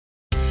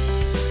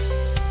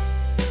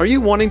Are you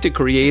wanting to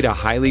create a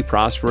highly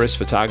prosperous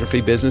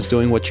photography business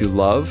doing what you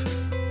love?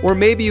 Or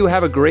maybe you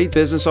have a great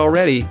business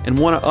already and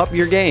want to up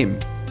your game?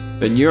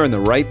 Then you're in the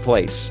right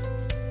place.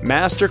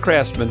 Master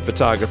craftsman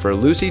photographer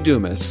Luci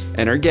Dumas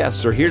and her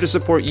guests are here to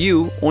support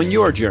you on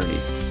your journey.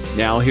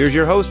 Now here's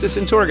your hostess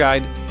and tour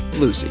guide,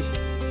 Luci.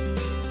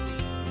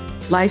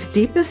 Life's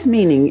deepest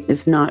meaning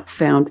is not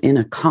found in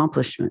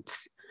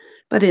accomplishments,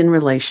 but in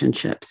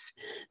relationships.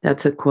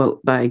 That's a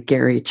quote by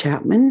Gary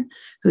Chapman,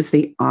 who's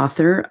the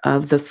author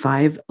of The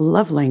 5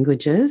 Love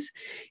Languages.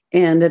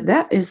 And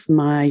that is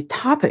my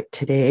topic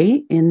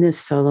today in this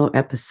solo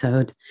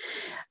episode.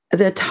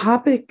 The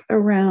topic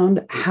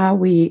around how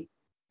we,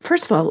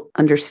 first of all,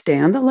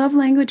 understand the love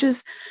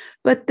languages,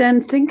 but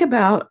then think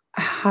about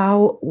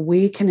how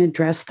we can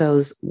address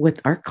those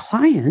with our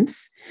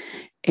clients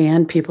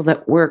and people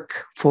that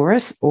work for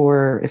us,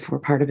 or if we're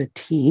part of a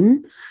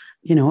team,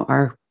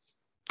 our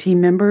team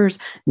members,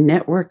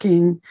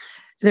 networking.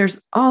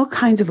 There's all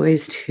kinds of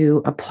ways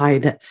to apply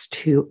this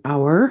to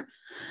our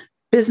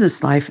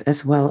business life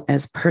as well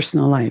as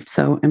personal life.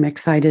 So I'm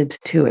excited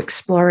to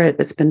explore it.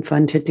 It's been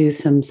fun to do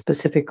some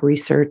specific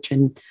research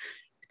and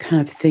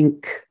kind of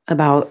think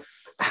about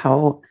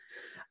how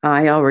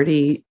I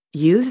already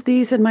use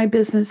these in my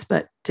business,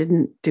 but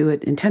didn't do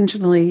it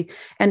intentionally,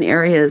 and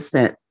areas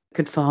that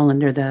could fall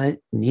under the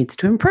needs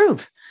to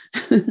improve.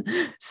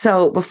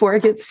 So before I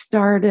get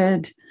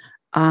started,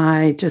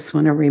 I just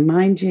want to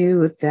remind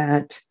you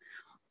that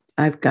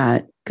I've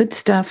got good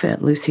stuff at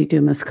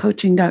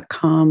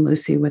LuciDumasCoaching.com,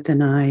 Luci with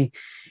an I.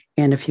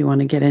 And if you want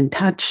to get in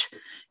touch,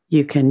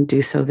 you can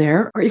do so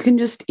there, or you can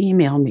just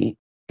email me.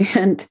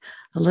 And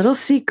a little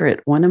secret,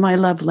 one of my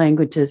love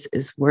languages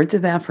is words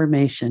of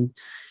affirmation.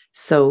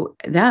 So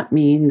that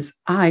means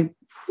I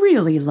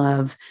really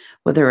love,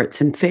 whether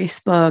it's in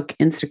Facebook,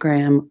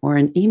 Instagram, or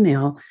an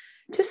email,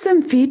 just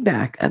some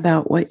feedback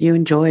about what you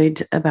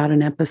enjoyed about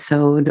an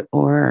episode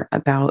or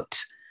about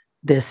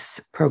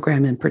this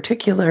program in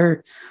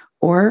particular,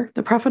 or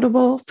the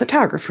profitable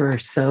photographer.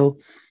 So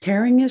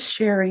caring is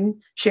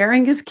sharing,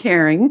 sharing is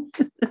caring.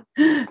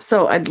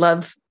 So I'd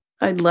love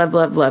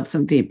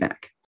some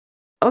feedback.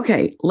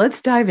 Okay,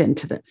 let's dive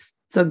into this.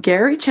 So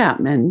Gary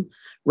Chapman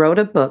wrote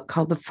a book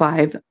called The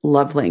 5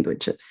 Love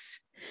Languages,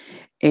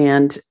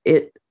 and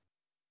it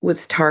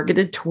was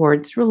targeted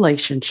towards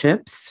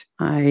relationships,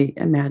 I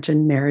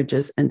imagine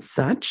marriages and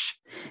such.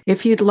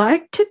 If you'd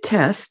like to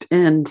test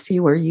and see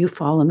where you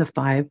fall in the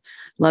 5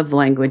 love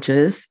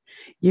languages,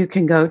 you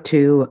can go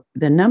to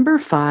the number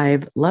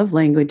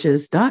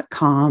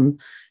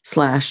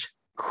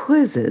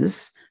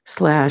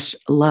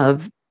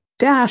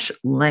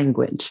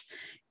 5lovelanguages.com/quizzes/love-language.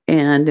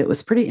 And it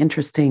was pretty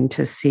interesting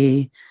to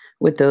see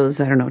with those,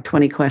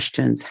 20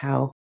 questions,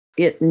 how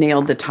it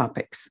nailed the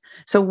topics.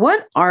 So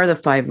what are the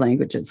 5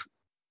 languages?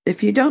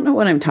 If you don't know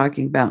what I'm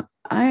talking about,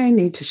 I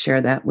need to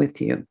share that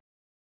with you.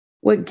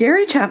 What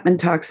Gary Chapman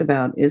talks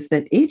about is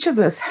that each of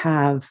us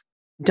have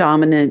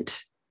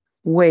dominant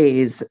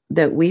ways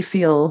that we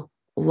feel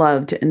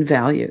loved and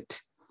valued.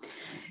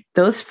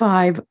 Those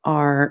 5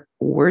 are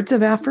words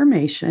of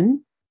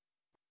affirmation,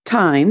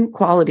 time,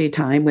 quality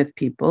time with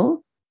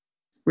people,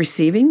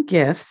 receiving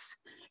gifts,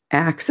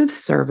 acts of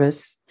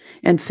service,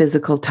 and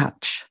physical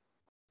touch.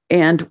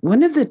 And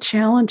one of the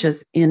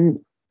challenges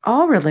in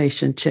all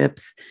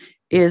relationships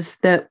is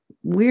that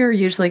we're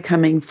usually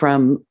coming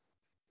from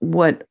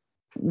what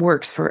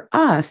works for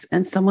us,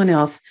 and someone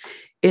else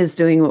is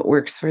doing what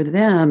works for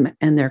them,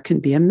 and there can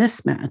be a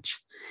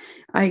mismatch.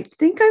 I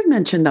think I've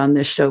mentioned on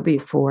this show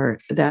before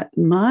that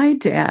my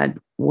dad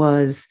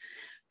was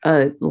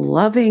a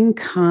loving,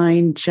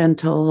 kind,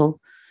 gentle,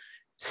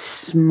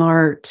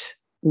 smart,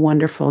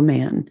 wonderful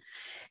man.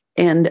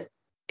 And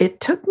it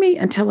took me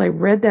until I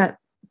read that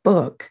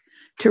book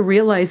to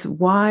realize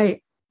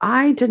why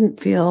I didn't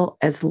feel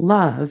as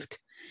loved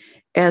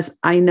as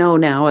I know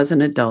now as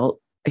an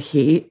adult.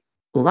 He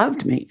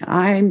loved me.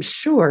 I'm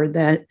sure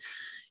that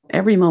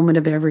every moment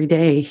of every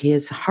day,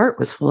 his heart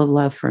was full of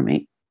love for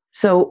me.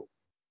 So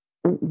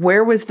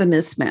where was the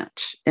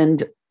mismatch?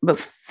 And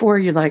before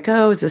you're like,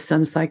 oh, is this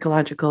some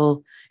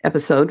psychological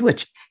episode,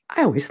 which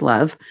I always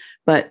love,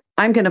 but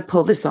I'm going to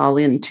pull this all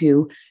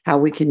into how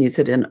we can use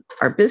it in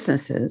our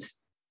businesses.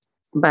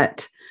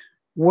 But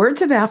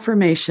words of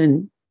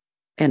affirmation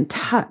and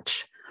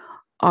touch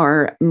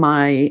are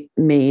my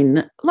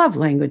main love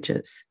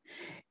languages.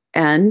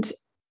 And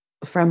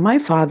from my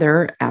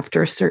father,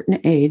 after a certain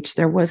age,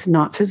 there was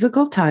not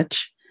physical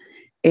touch.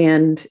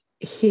 And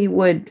he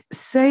would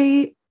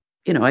say,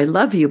 I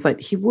love you, but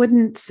he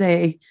wouldn't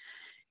say,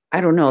 I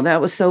don't know,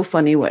 that was so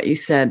funny what you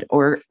said,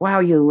 or wow,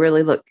 you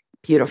really look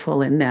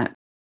beautiful in that.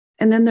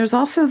 And then there's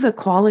also the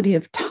quality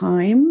of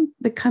time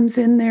that comes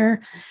in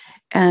there.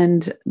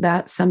 And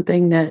that's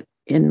something that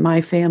in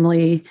my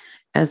family,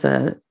 as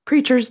a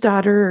preacher's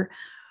daughter,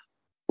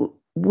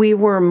 we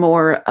were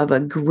more of a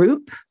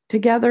group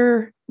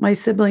together, my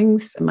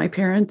siblings and my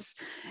parents.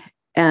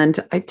 And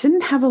I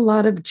didn't have a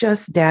lot of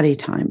just daddy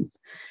time.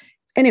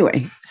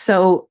 Anyway,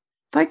 so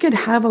if I could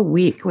have a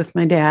week with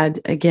my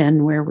dad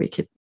again, where we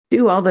could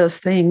do all those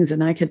things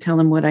and I could tell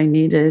him what I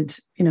needed,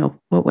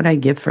 what would I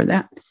give for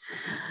that?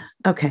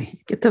 Okay,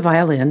 get the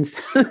violins.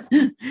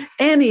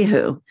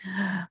 Anywho,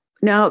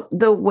 now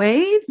the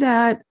way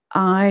that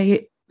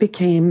I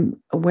became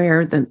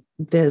aware that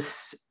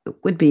this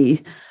would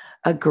be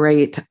a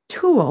great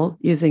tool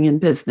using in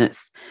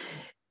business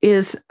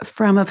is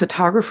from a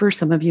photographer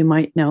some of you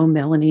might know,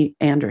 Melanie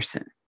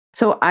Anderson.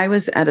 So I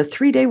was at a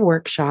 3-day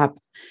workshop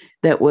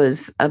that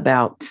was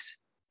about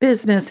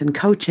business and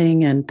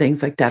coaching and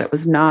things like that. It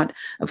was not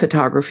a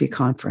photography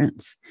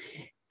conference.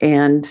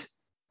 And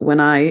when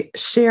I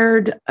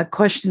shared a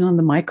question on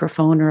the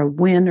microphone or a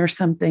win or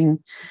something,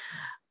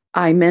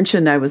 I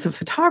mentioned I was a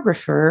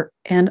photographer.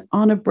 And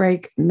on a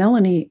break,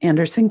 Melanie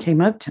Anderson came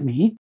up to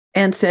me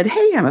and said,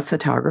 "Hey, I'm a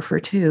photographer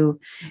too."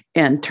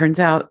 And turns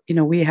out,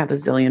 we have a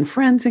zillion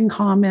friends in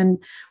common.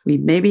 We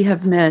maybe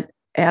have met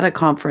at a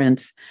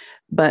conference,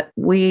 but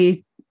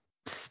we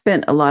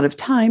spent a lot of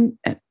time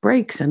at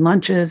breaks and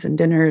lunches and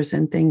dinners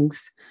and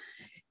things,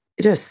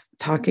 just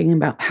talking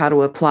about how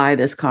to apply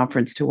this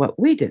conference to what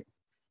we did.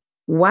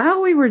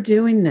 While we were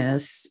doing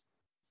this,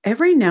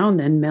 every now and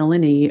then,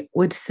 Melanie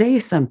would say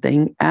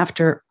something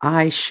after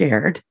I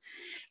shared,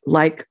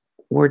 like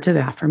words of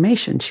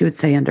affirmation. She would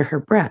say under her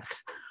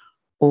breath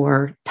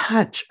or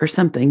touch or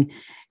something.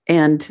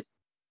 And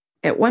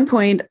at one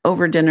point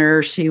over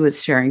dinner, she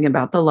was sharing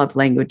about the love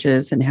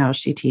languages and how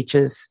she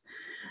teaches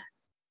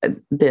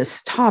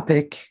this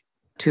topic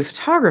to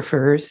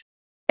photographers.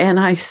 And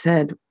I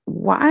said,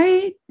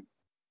 "Why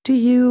do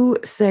you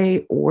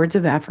say words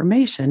of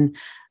affirmation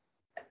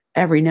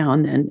every now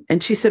and then?"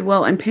 And she said,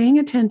 "Well, I'm paying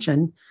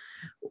attention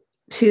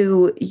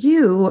to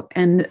you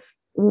and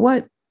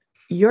what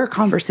your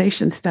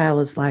conversation style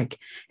is like.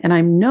 And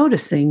I'm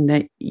noticing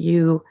that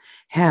you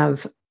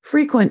have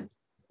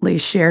frequently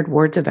shared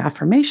words of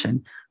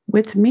affirmation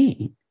with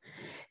me."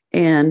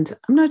 And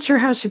I'm not sure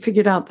how she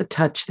figured out the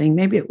touch thing.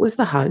 Maybe it was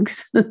the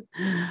hugs.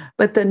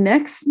 But the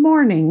next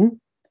morning,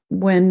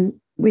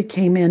 when we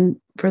came in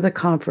for the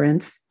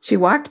conference, she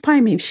walked by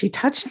me. She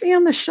touched me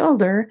on the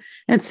shoulder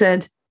and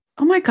said,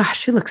 "Oh my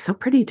gosh, you look so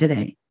pretty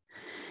today."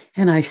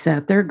 And I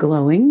sat there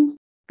glowing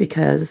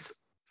because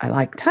I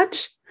like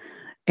touch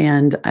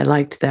and I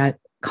liked that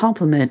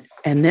compliment.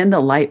 And then the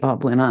light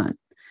bulb went on.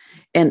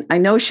 And I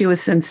know she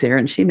was sincere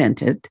and she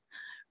meant it,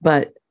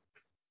 but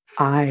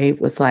I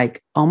was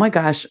like, "Oh my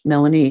gosh,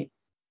 Melanie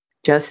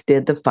just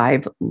did the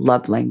 5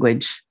 love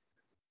language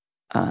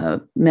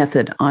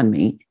method on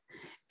me."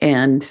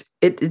 And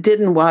it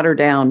didn't water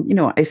down.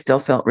 I still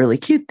felt really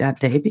cute that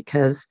day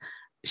because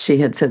she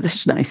had said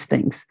such nice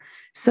things.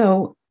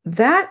 So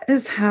that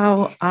is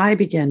how I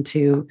began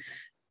to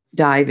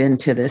dive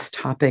into this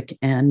topic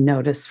and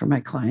notice for my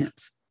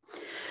clients.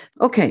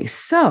 Okay,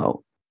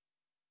 so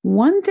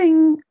one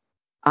thing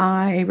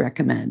I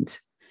recommend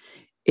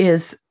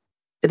is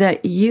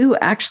that you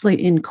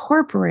actually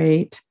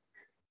incorporate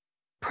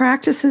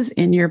practices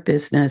in your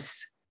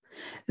business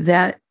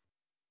that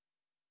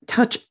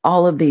touch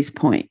all of these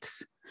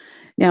points.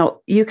 Now,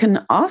 you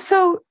can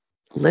also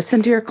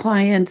listen to your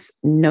clients,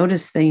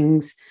 notice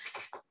things,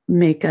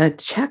 make a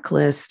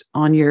checklist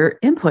on your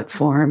input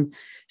form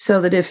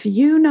so that if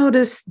you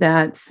notice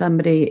that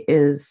somebody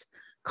is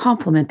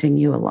complimenting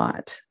you a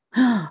lot,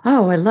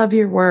 "Oh, I love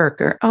your work,"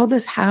 or "Oh,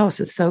 this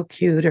house is so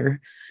cute," or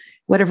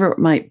whatever it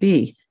might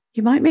be,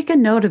 you might make a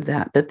note of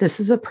that this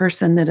is a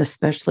person that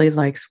especially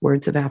likes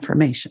words of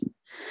affirmation.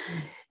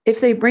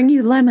 If they bring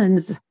you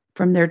lemons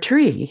from their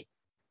tree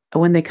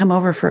when they come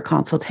over for a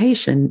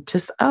consultation,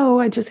 just, "Oh,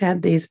 I just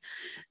had these,"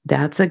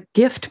 that's a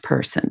gift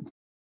person.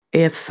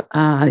 If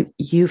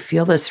you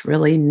feel this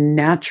really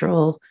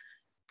natural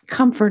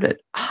comfort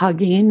at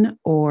hugging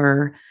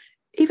or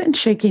even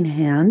shaking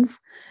hands,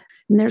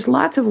 and there's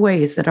lots of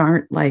ways that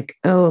aren't like,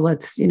 "Oh,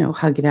 let's,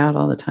 hug it out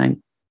all the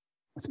time,"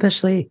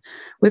 especially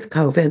with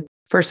COVID.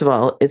 First of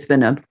all, it's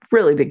been a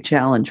really big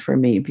challenge for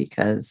me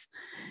because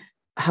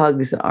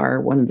hugs are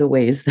one of the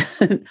ways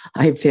that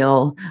I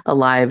feel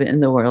alive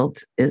in the world,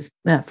 is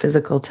that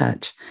physical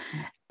touch.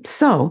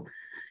 So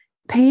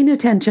paying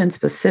attention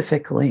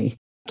specifically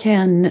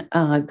can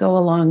go a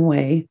long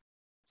way.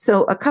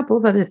 So a couple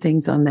of other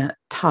things on that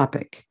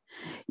topic.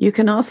 You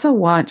can also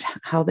watch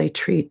how they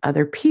treat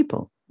other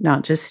people,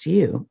 not just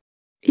you.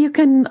 You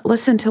can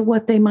listen to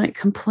what they might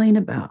complain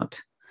about.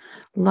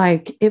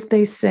 Like if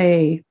they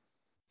say,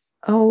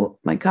 "Oh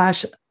my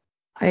gosh,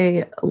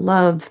 I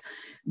love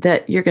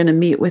that you're going to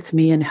meet with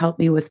me and help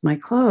me with my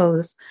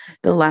clothes.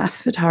 The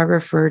last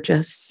photographer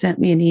just sent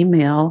me an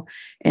email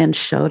and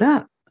showed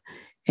up.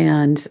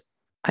 And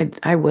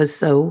I was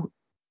so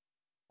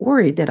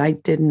worried that I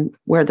didn't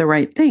wear the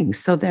right things."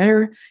 So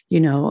there,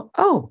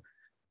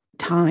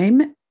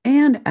 time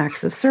and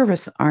acts of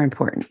service are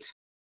important.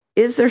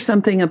 Is there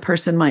something a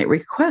person might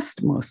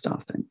request most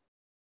often?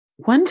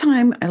 One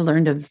time I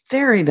learned a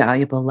very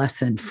valuable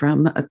lesson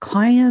from a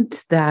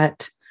client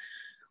that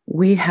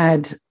we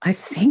had, I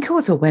think it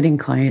was a wedding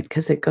client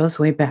because it goes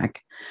way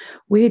back.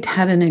 We'd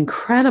had an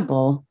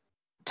incredible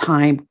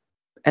time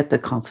at the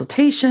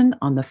consultation,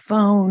 on the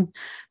phone.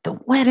 The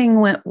wedding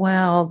went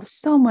well,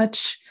 so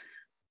much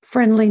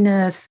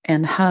friendliness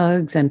and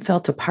hugs and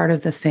felt a part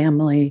of the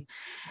family.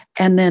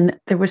 And then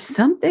there was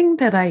something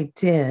that I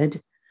did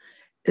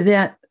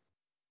that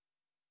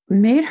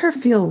made her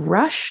feel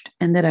rushed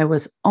and that I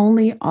was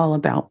only all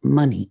about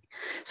money.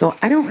 So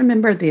I don't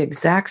remember the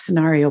exact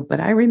scenario, but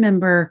I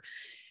remember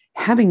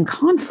having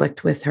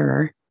conflict with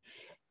her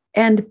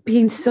and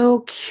being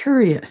so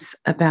curious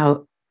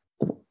about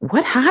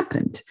what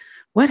happened.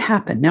 What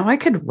happened? Now I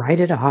could write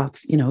it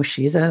off,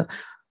 she's a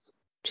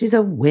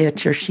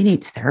witch or she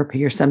needs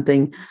therapy or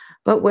something.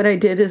 But what I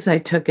did is I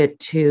took it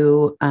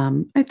to,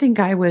 I think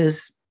I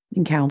was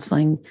in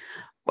counseling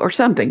or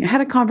something. I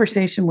had a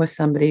conversation with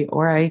somebody,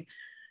 or I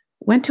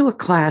went to a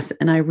class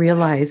and I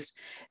realized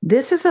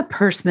this is a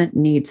person that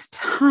needs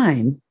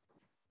time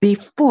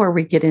before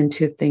we get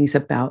into things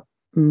about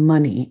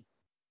money.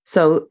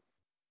 So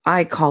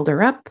I called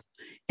her up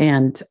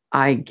and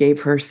I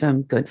gave her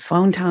some good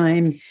phone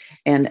time,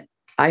 and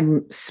I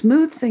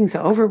smoothed things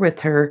over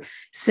with her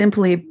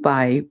simply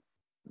by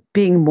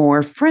being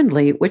more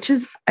friendly, which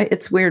is,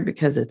 it's weird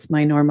because it's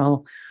my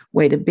normal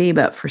way to be.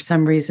 But for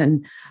some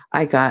reason,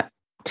 I got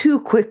too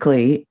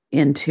quickly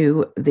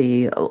into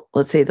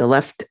let's say, the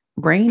left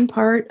brain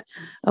part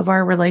of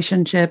our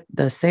relationship,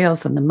 the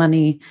sales and the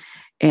money.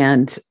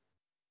 And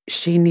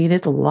she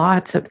needed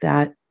lots of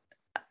that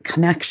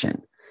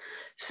connection.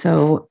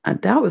 So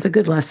that was a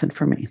good lesson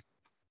for me.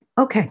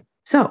 Okay,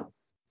 so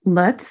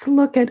let's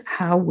look at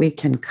how we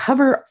can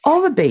cover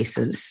all the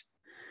bases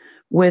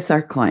with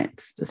our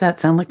clients. Does that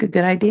sound like a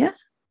good idea?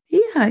 Yeah,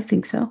 I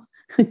think so.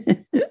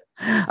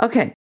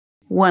 Okay.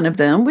 One of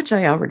them, which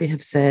I already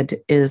have said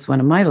is one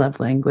of my love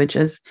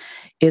languages,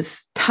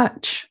 is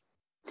touch.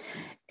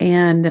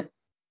 And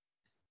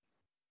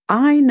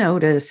I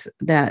notice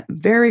that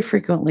very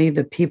frequently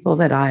the people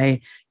that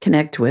I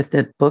connect with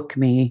that book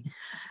me,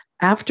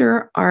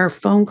 after our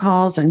phone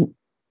calls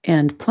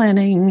and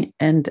planning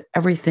and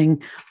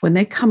everything, when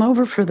they come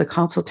over for the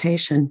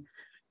consultation,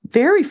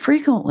 very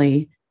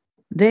frequently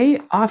they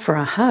offer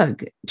a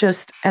hug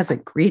just as a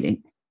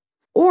greeting,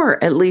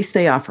 or at least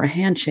they offer a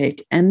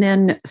handshake. And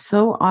then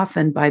so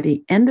often by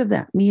the end of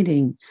that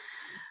meeting,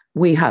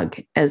 we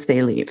hug as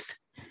they leave.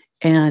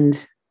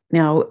 And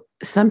now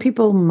some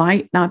people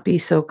might not be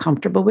so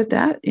comfortable with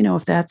that.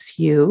 If that's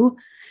you,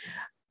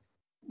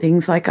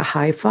 things like a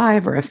high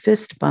five or a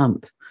fist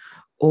bump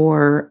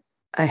or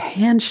a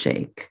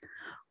handshake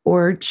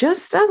or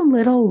just a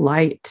little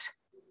light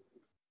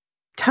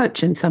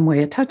touch in some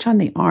way, a touch on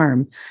the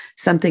arm,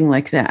 something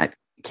like that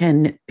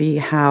can be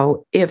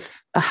how,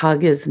 if a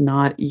hug is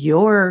not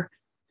your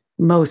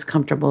most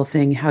comfortable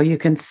thing, how you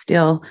can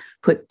still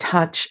put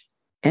touch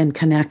and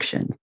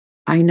connection.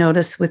 I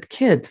notice with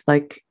kids,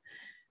 like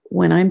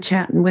when I'm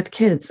chatting with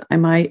kids, I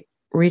might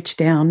reach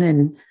down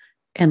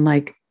and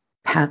like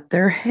pat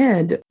their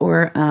head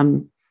or,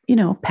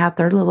 pat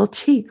their little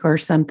cheek or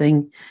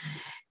something,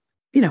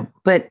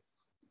 but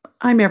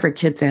I'm every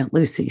kid's Aunt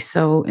Lucy.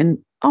 So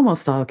in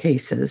almost all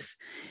cases,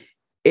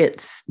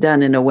 it's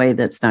done in a way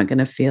that's not going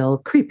to feel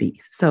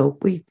creepy. So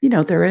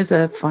there is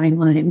a fine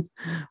line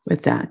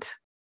with that.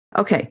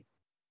 Okay.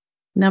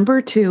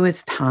 Number 2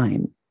 is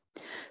time.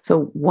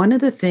 So one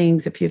of the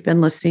things, if you've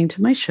been listening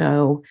to my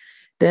show,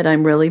 that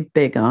I'm really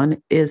big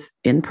on is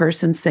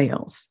in-person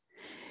sales.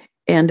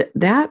 And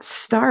that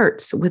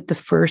starts with the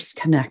first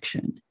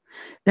connection.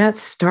 That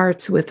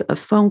starts with a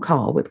phone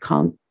call, with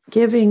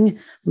giving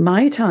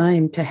my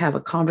time to have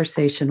a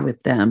conversation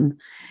with them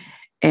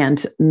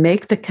and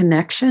make the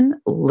connection,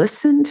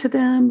 listen to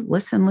them,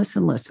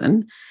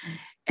 listen,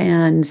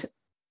 and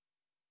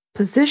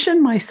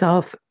position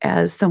myself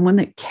as someone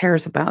that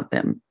cares about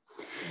them.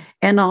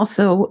 And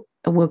also,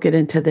 we'll get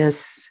into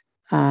this,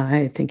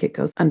 I think it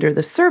goes under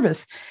the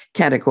service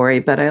category,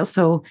 but I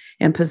also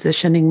am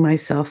positioning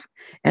myself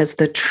as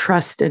the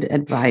trusted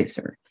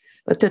advisor.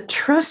 But the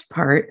trust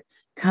part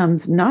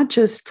comes not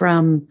just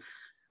from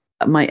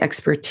my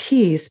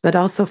expertise, but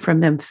also from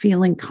them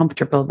feeling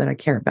comfortable that I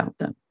care about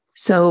them.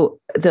 So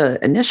the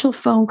initial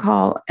phone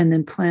call and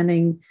then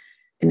planning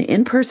an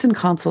in-person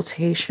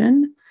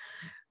consultation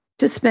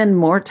to spend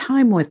more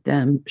time with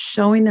them,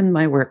 showing them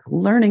my work,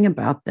 learning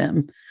about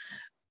them,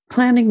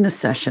 planning the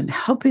session,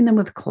 helping them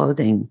with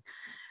clothing,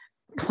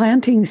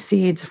 planting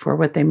seeds for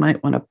what they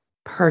might want to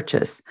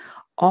purchase.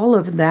 All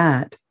of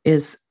that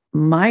is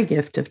my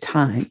gift of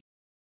time.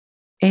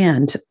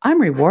 And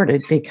I'm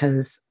rewarded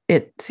because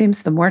it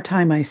seems the more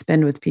time I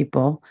spend with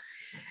people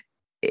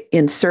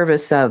in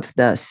service of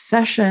the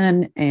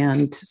session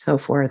and so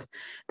forth,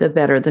 the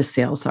better the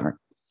sales are.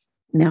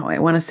 Now, I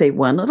want to say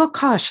one little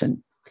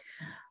caution.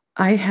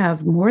 I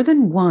have more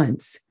than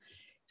once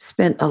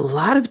spent a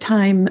lot of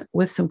time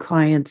with some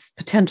clients,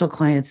 potential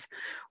clients,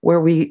 where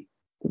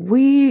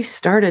we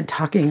started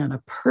talking on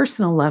a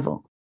personal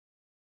level.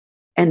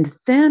 And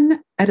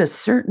then at a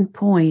certain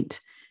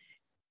point,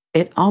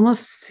 it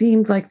almost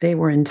seemed like they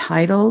were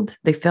entitled.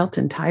 They felt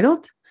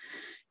entitled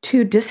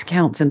to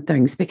discounts and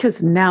things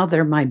because now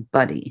they're my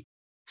buddy.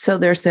 So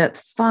there's that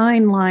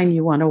fine line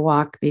you want to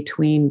walk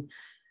between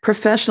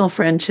professional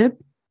friendship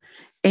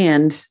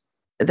and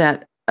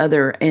that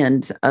other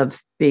end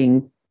of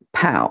being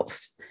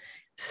pals.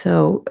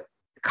 So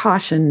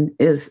caution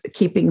is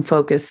keeping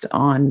focused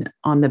on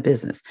the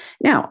business.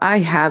 Now, I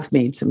have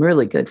made some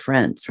really good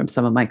friends from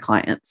some of my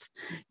clients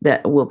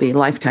that will be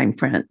lifetime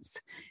friends,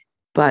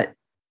 but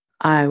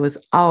I was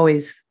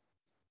always,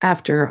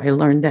 after I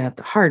learned that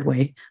the hard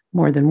way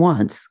more than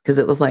once, because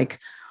it was like,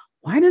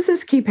 why does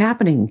this keep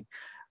happening?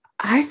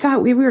 I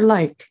thought we were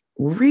like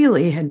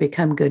really had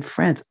become good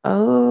friends.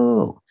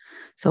 Oh,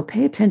 so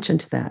pay attention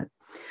to that.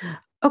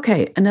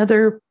 Okay,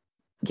 another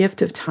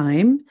gift of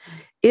time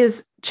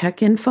is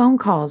check-in phone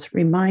calls,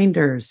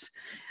 reminders.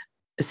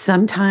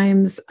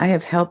 Sometimes I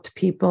have helped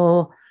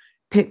people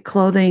pick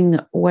clothing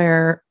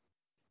where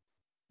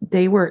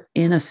they were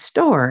in a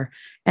store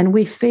and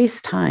we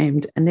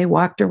FaceTimed and they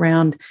walked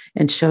around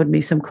and showed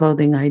me some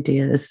clothing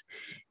ideas.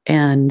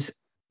 And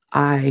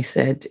I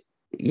said,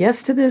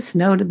 yes to this,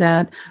 no to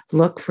that,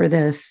 look for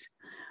this.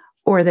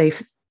 Or they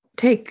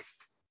take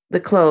the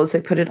clothes,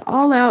 they put it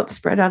all out,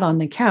 spread out on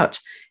the couch,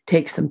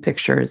 take some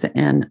pictures.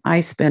 And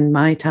I spend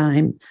my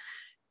time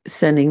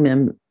sending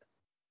them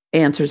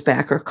answers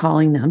back or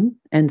calling them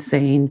and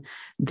saying,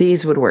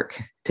 these would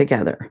work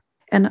together.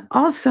 And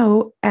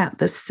also at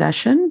the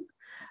session,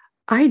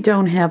 I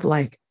don't have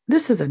like,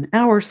 this is an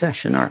hour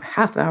session or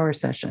half-hour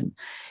session.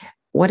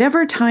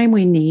 Whatever time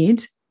we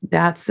need,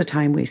 that's the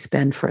time we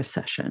spend for a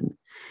session.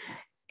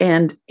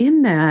 And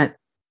in that,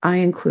 I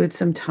include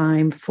some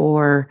time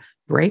for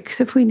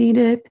breaks if we need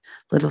it,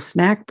 little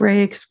snack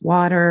breaks,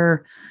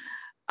 water.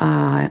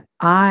 I'm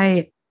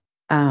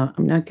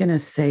not going to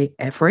say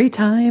every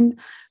time,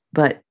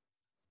 but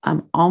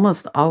I'm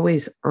almost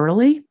always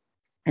early,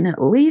 and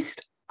at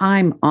least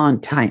I'm on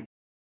time.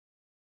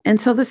 And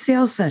so the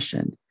sales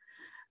session,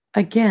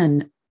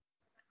 again,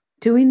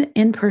 doing the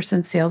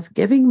in-person sales,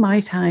 giving my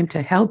time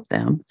to help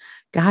them,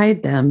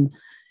 guide them,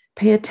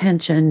 pay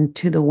attention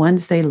to the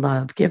ones they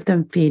love, give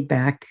them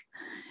feedback.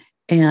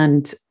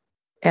 And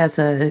as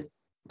a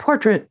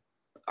portrait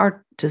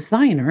art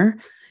designer,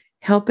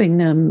 helping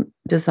them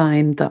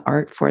design the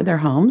art for their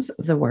homes,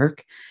 the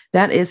work,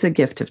 that is a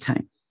gift of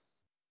time.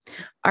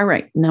 All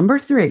right, number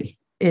 3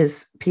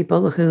 is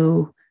people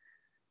who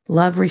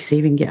love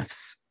receiving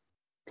gifts.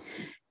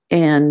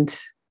 And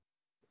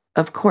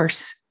of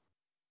course,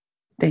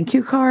 thank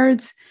you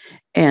cards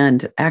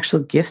and actual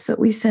gifts that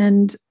we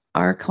send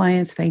our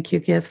clients, thank you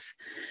gifts,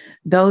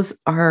 those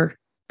are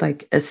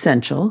like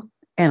essential.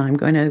 And I'm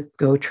going to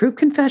go true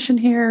confession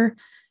here.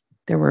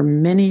 There were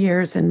many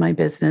years in my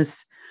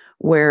business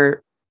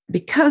where,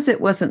 because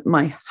it wasn't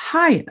my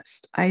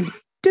highest, I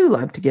do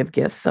love to give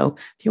gifts. So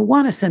if you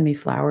want to send me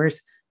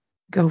flowers,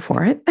 go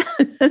for it.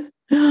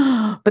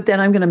 But then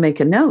I'm going to make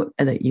a note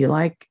that you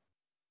like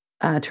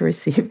to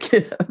receive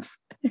gifts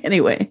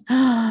anyway.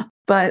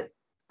 But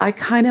I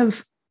kind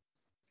of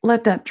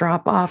let that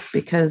drop off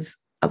because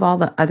of all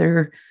the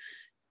other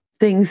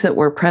things that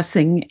were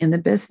pressing in the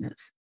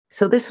business.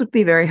 So this would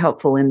be very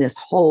helpful in this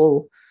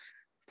whole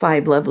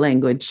 5 love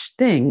language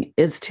thing,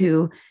 is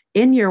to,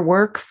 in your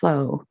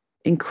workflow,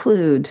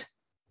 include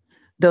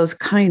those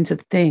kinds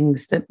of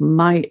things that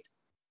might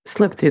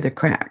slip through the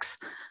cracks,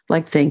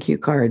 like thank you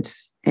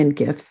cards and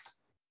gifts.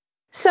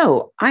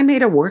 So I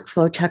made a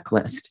workflow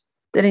checklist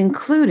that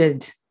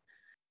included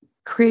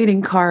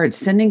creating cards,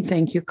 sending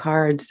thank you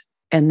cards,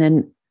 and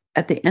then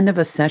at the end of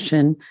a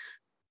session,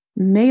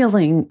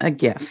 mailing a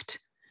gift.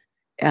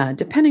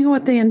 Depending on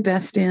what they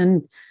invest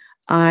in,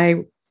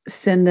 I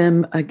send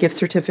them a gift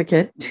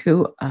certificate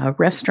to a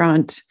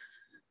restaurant.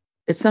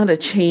 It's not a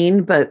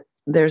chain, but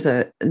there's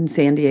in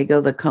San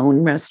Diego, the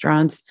Cone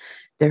restaurants.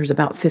 There's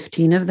about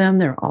 15 of them.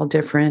 They're all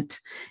different.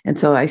 And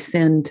so I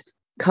send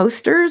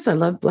coasters. I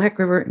love Black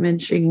River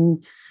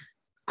Imaging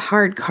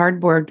hard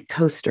cardboard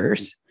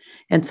coasters.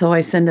 And so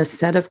I send a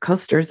set of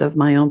coasters of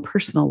my own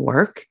personal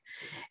work,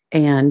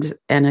 and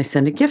I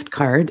send a gift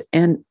card,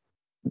 and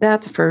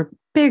that's for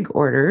big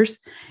orders.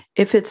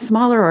 If it's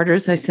smaller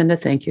orders, I send a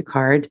thank you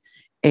card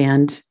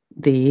and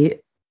the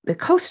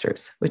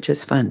coasters, which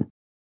is fun.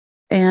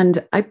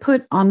 And I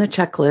put on the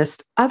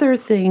checklist other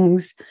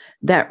things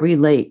that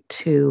relate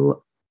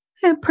to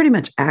pretty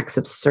much acts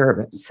of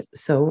service.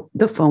 So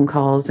the phone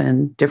calls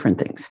and different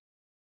things.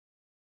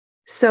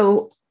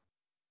 So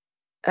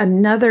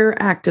another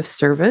act of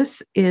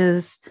service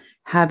is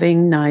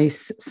having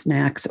nice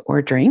snacks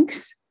or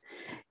drinks.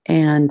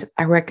 And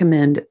I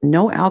recommend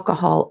no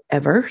alcohol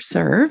ever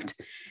served,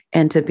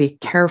 and to be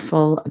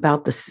careful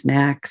about the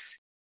snacks,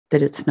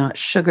 that it's not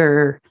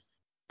sugar,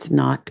 it's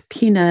not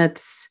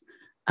peanuts.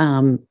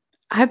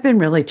 I've been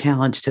really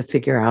challenged to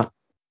figure out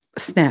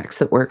snacks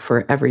that work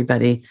for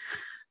everybody.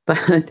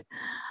 But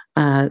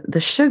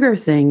the sugar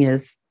thing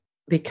is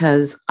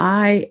because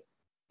I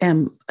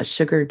am a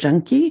sugar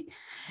junkie.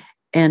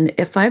 And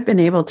if I've been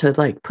able to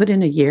like put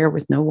in a year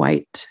with no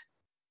white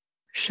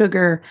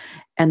sugar,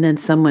 and then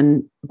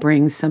someone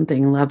brings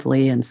something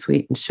lovely and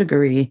sweet and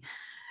sugary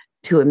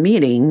to a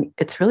meeting,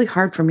 it's really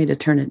hard for me to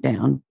turn it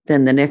down.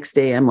 Then the next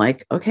day I'm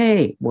like,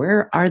 okay,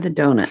 where are the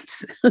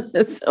donuts?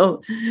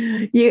 So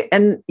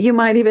you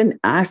might even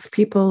ask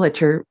people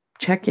at your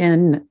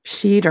check-in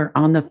sheet or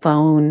on the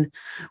phone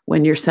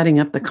when you're setting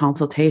up the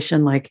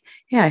consultation, like,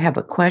 hey, I have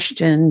a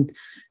question.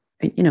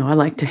 I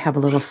like to have a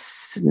little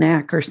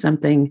snack or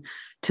something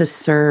to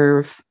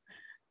serve.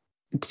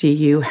 Do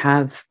you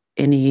have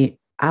any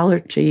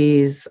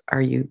allergies?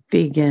 Are you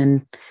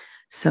vegan?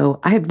 So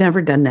I have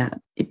never done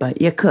that,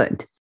 but you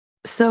could.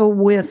 So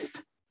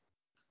with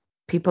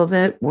people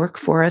that work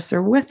for us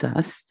or with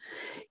us,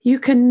 you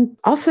can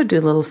also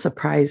do little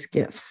surprise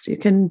gifts. You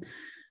can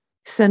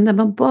send them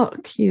a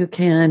book. You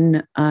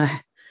can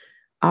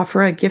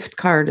offer a gift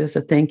card as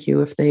a thank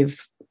you if they've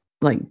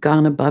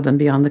gone above and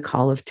beyond the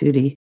call of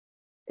duty.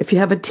 If you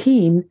have a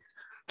team,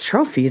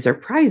 trophies or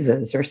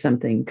prizes or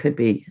something could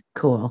be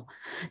cool.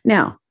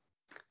 Now,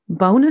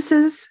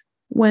 bonuses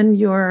when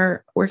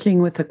you're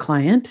working with a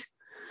client,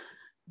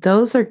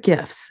 those are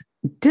gifts.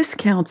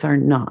 Discounts are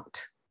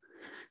not.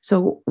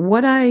 So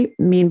what I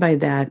mean by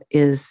that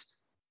is,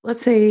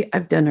 let's say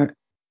I've done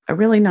a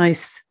really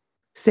nice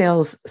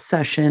sales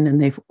session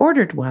and they've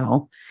ordered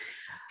well.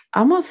 I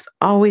almost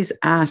always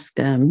ask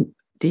them,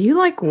 do you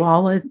like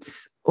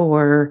wallets?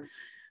 Or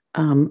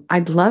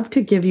I'd love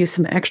to give you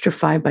some extra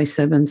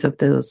 5x7s of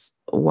those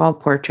wall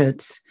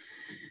portraits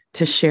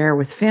to share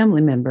with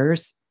family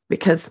members,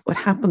 because what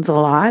happens a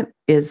lot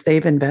is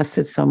they've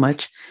invested so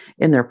much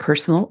in their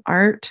personal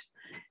art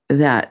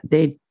that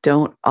they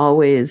don't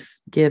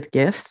always give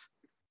gifts.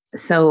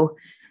 So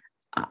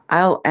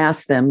I'll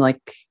ask them,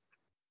 like,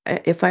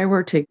 if I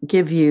were to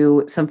give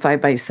you some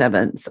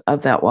 5x7s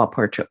of that wall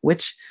portrait,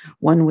 which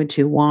one would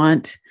you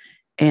want?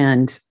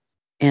 And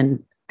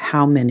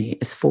how many?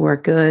 Is 4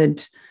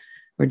 good?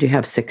 Or do you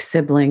have 6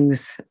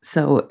 siblings?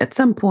 So at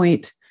some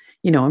point,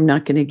 I'm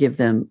not going to give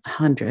them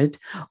 100.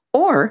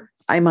 Or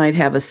I might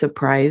have a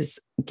surprise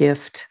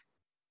gift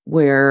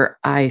where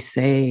I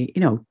say,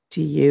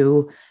 do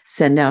you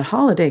send out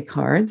holiday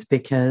cards?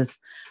 Because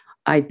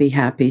I'd be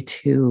happy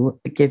to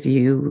give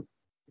you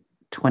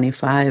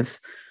 25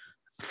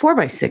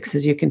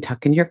 4x6s you can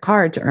tuck in your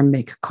cards or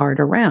make a card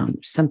around,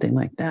 something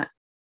like that.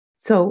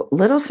 So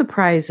little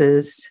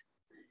surprises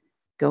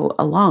go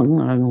a long,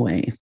 long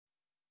way.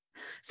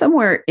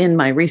 Somewhere in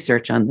my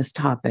research on this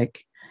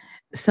topic,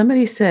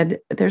 somebody said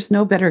there's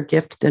no better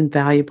gift than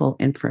valuable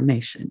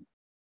information.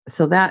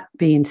 So that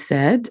being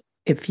said,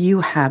 if you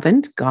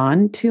haven't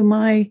gone to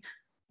my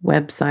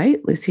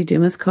website,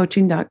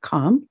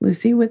 lucidumascoaching.com,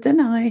 Luci with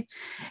an I,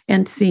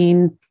 and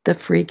seen the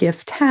free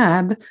gift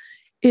tab,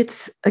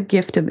 it's a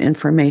gift of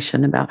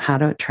information about how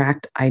to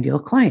attract ideal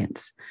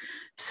clients.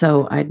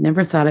 So I'd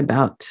never thought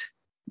about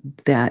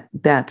that.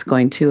 That's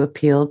going to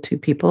appeal to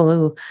people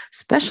who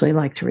especially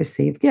like to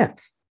receive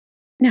gifts.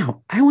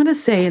 Now, I want to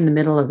say in the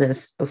middle of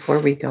this, before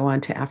we go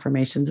on to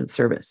affirmations and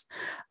service,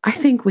 I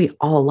think we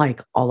all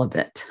like all of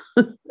it.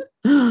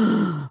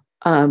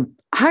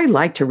 I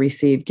like to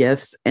receive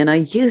gifts, and I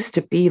used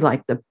to be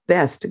like the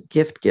best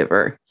gift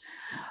giver.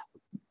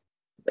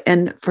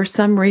 And for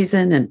some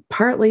reason, and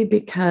partly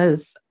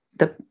because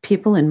the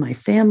people in my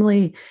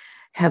family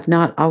have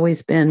not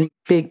always been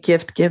big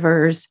gift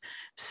givers,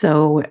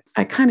 so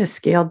I kind of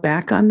scaled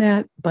back on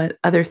that, but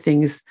other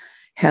things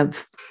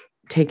have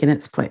taken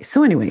its place.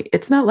 So anyway,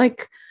 it's not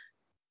like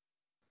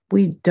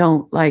we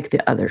don't like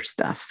the other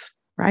stuff,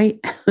 right?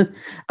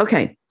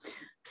 Okay,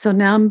 so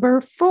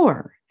number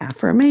 4,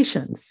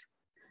 affirmations.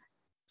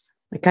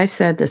 Like I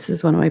said, this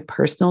is one of my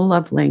personal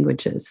love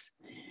languages.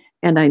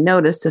 And I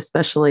noticed,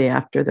 especially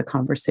after the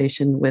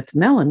conversation with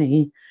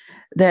Melanie,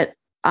 that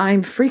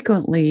I'm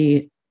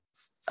frequently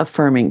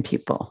affirming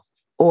people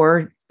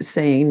or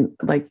saying,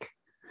 like,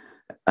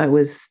 I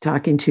was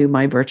talking to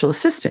my virtual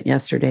assistant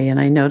yesterday, and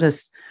I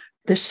noticed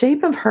the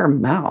shape of her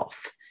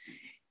mouth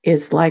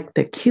is like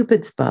the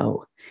Cupid's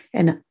bow.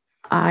 And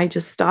I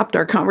just stopped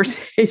our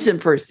conversation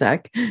for a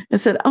sec and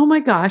said, oh my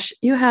gosh,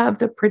 you have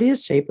the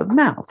prettiest shape of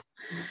mouth.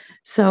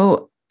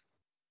 So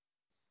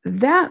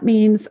that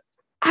means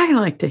I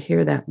like to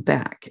hear that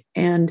back.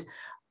 And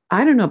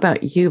I don't know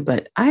about you,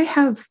 but I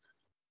have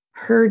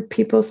heard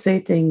people say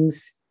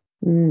things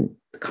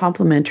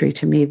complimentary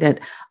to me that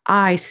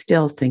I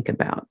still think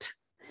about.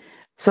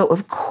 So,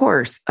 of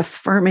course,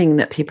 affirming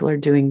that people are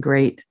doing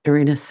great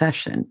during a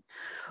session,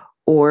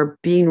 or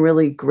being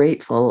really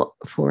grateful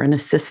for an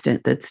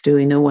assistant that's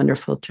doing a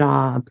wonderful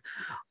job,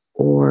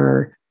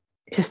 or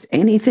just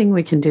anything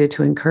we can do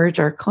to encourage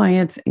our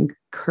clients,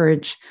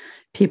 encourage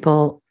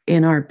people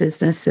in our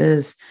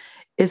businesses,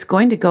 is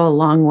going to go a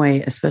long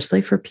way,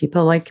 especially for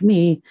people like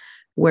me,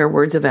 where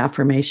words of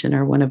affirmation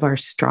are one of our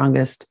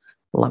strongest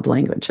love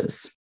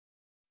languages.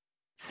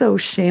 So,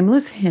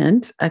 shameless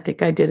hint, I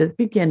think I did at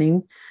the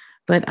beginning,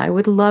 but I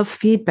would love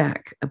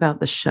feedback about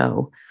the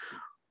show,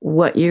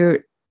 what you're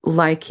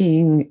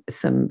liking,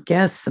 some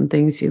guests, some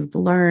things you've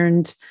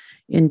learned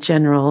in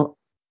general.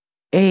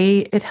 A,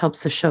 it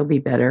helps the show be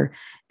better.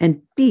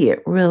 And B,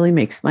 it really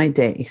makes my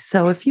day.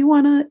 So if you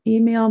want to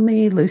email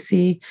me,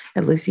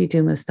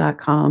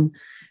 luci@lucidumas.com,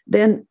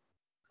 then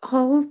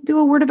I'll do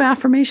a word of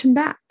affirmation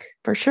back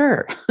for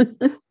sure.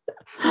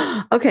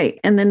 Okay.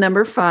 And then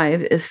number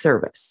 5 is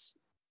service.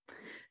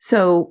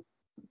 So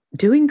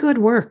doing good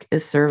work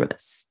is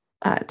service.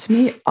 to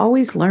me,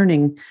 always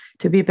learning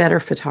to be a better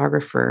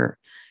photographer,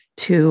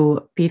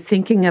 to be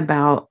thinking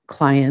about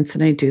clients.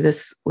 And I do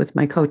this with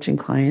my coaching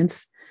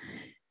clients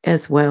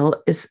as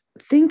well, is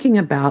thinking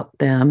about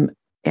them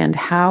and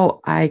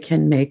how I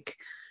can make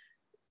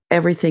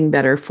everything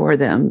better for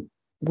them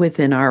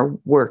within our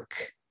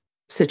work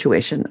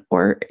situation,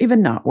 or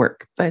even not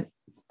work. But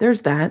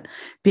there's that.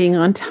 Being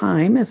on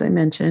time, as I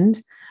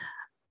mentioned,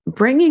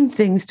 bringing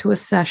things to a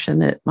session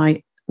that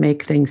might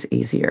make things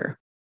easier.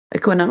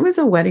 Like when I was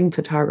a wedding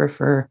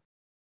photographer,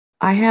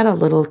 I had a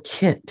little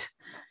kit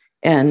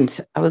and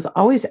I was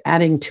always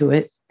adding to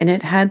it. And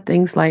it had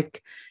things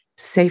like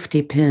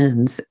safety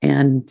pins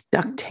and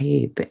duct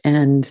tape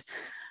and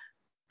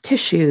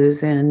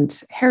tissues and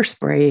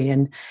hairspray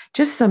and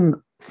just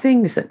some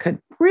things that could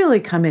really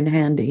come in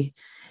handy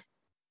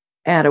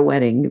at a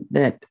wedding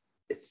that,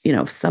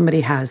 if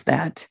somebody has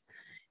that,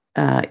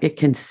 it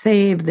can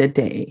save the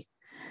day.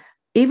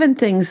 Even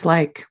things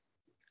like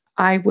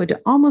I would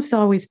almost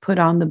always put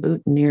on the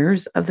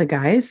boutonnieres of the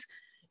guys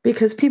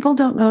because people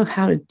don't know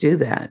how to do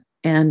that.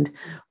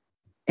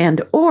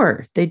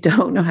 Or they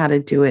don't know how to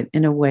do it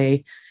in a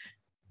way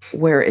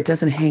where it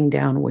doesn't hang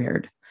down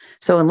weird.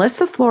 So unless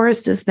the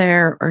florist is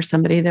there or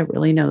somebody that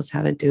really knows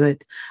how to do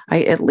it,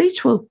 I at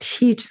least will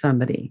teach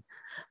somebody.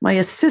 My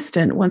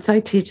assistant, once I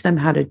teach them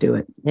how to do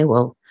it, they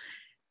will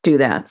do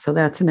that. So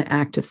that's an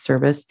act of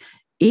service.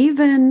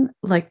 Even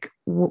like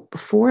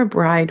before a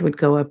bride would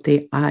go up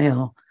the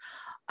aisle,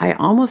 I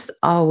almost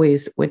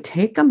always would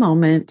take a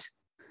moment,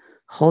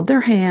 hold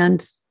their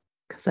hand,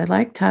 because I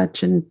like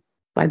touch. And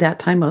by that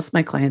time, most of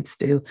my clients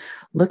do,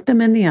 look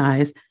them in the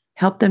eyes,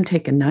 help them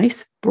take a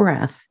nice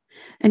breath,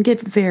 and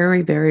get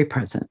very, very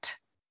present.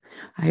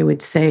 I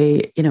would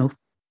say,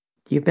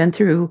 you've been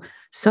through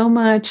so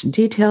much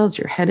details,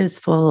 your head is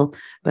full,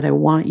 but I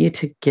want you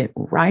to get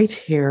right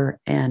here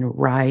and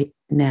right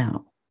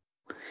now.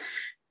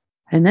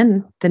 And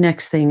then the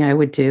next thing I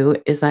would do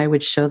is I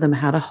would show them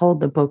how to hold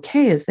the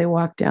bouquet as they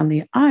walk down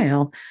the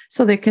aisle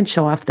so they can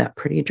show off that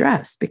pretty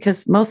dress,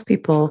 because most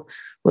people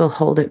will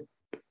hold it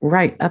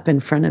right up in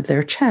front of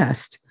their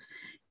chest.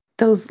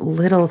 Those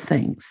little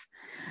things.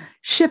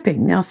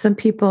 Shipping. Now, some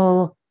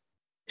people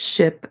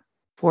ship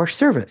for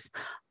service.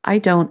 I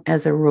don't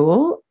as a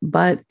rule,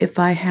 but if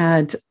I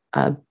had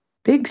a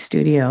big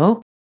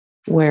studio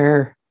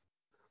where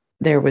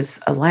there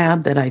was a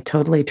lab that I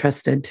totally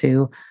trusted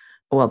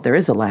there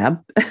is a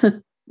lab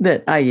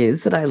that I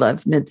use that I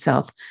love,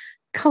 Mid-South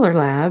Color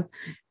Lab,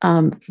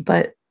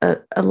 but a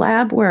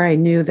lab where I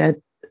knew that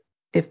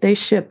if they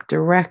shipped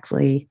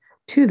directly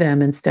to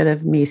them instead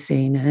of me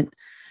seeing it,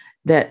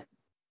 that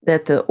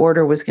the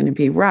order was going to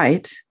be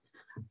right.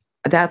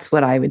 That's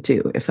what I would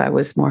do if I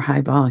was more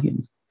high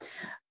volume.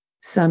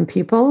 Some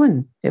people,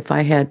 and if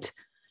I had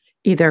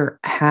either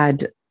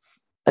had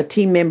a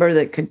team member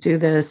that could do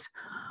this,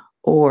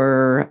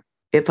 or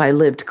if I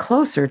lived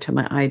closer to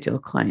my ideal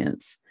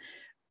clients,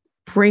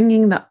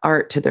 bringing the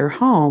art to their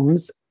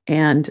homes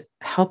and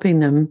helping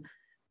them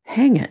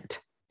hang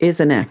it is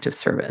an act of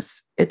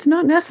service. It's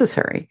not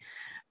necessary,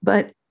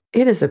 but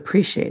it is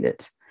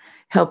appreciated.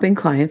 Helping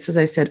clients, as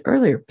I said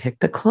earlier, pick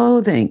the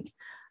clothing.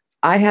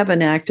 I have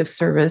an act of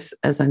service,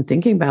 as I'm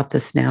thinking about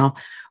this now,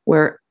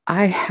 where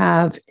I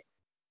have,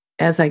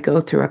 as I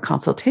go through a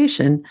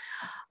consultation,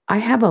 I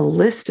have a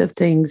list of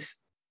things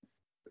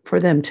for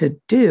them to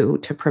do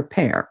to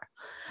prepare,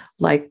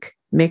 like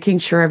making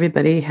sure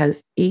everybody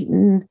has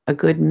eaten a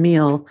good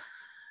meal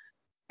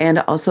and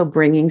also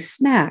bringing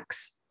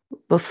snacks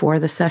before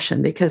the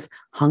session, because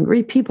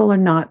hungry people are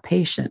not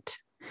patient.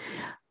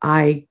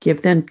 I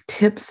give them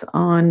tips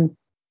on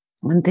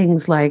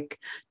things like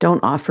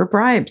don't offer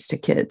bribes to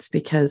kids,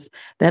 because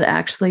that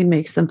actually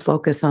makes them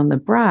focus on the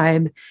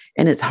bribe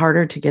and it's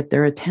harder to get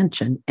their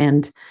attention.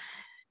 And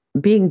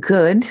being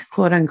good,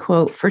 quote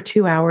unquote, for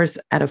 2 hours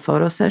at a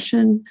photo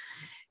session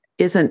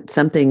isn't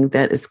something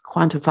that is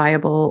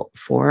quantifiable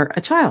for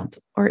a child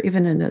or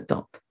even an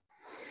adult.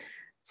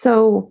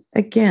 So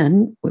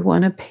again, we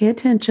want to pay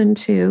attention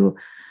to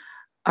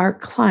our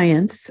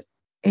clients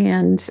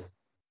and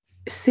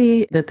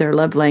see that their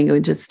love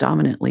language is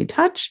dominantly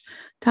touch,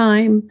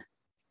 time,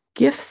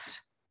 gifts,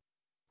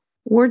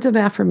 words of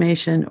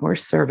affirmation, or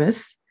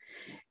service.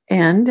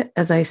 And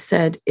as I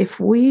said, if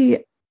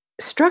we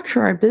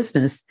structure our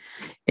business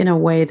in a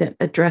way that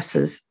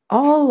addresses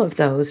all of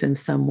those in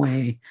some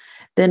way,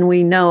 then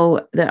we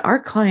know that our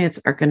clients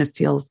are going to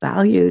feel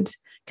valued,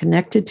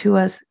 connected to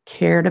us,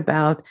 cared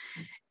about,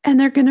 and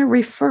they're going to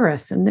refer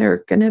us and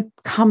they're going to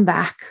come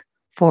back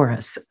for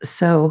us.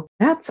 So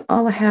that's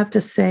all I have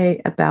to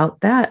say about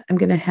that. I'm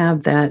going to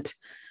have that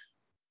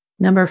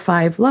number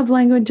 5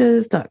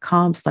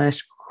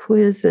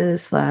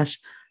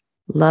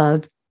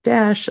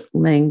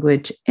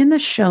 lovelanguages.com/quizzes/love-language in the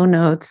show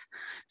notes.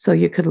 So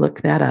you could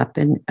look that up.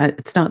 And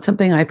it's not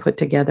something I put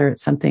together.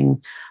 It's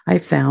something I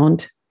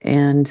found.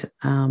 And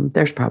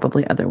there's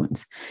probably other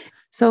ones.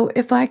 So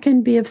if I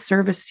can be of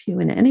service to you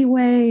in any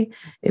way,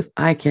 if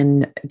I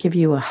can give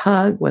you a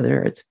hug,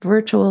 whether it's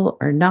virtual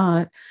or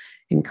not,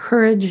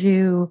 encourage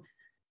you,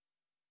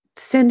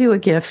 send you a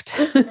gift,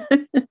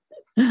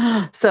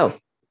 So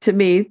to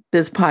me,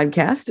 this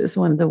podcast is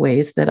one of the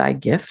ways that I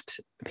gift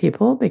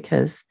people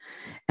because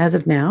as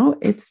of now,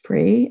 it's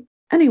free.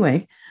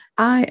 Anyway,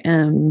 I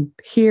am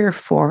here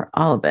for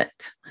all of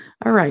it.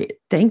 All right.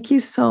 Thank you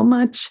so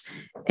much.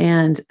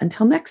 And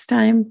until next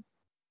time,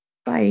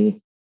 bye.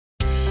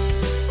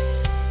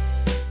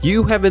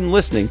 You have been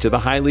listening to The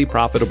Highly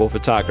Profitable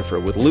Photographer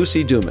with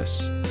Luci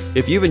Dumas.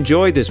 If you've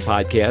enjoyed this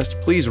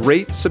podcast, please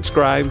rate,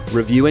 subscribe,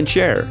 review, and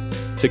share.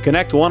 To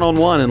connect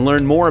one-on-one and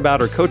learn more about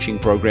our coaching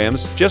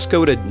programs, just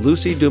go to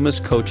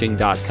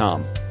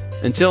lucidumascoaching.com.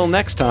 Until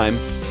next time,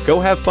 go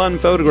have fun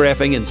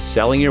photographing and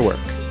selling your work.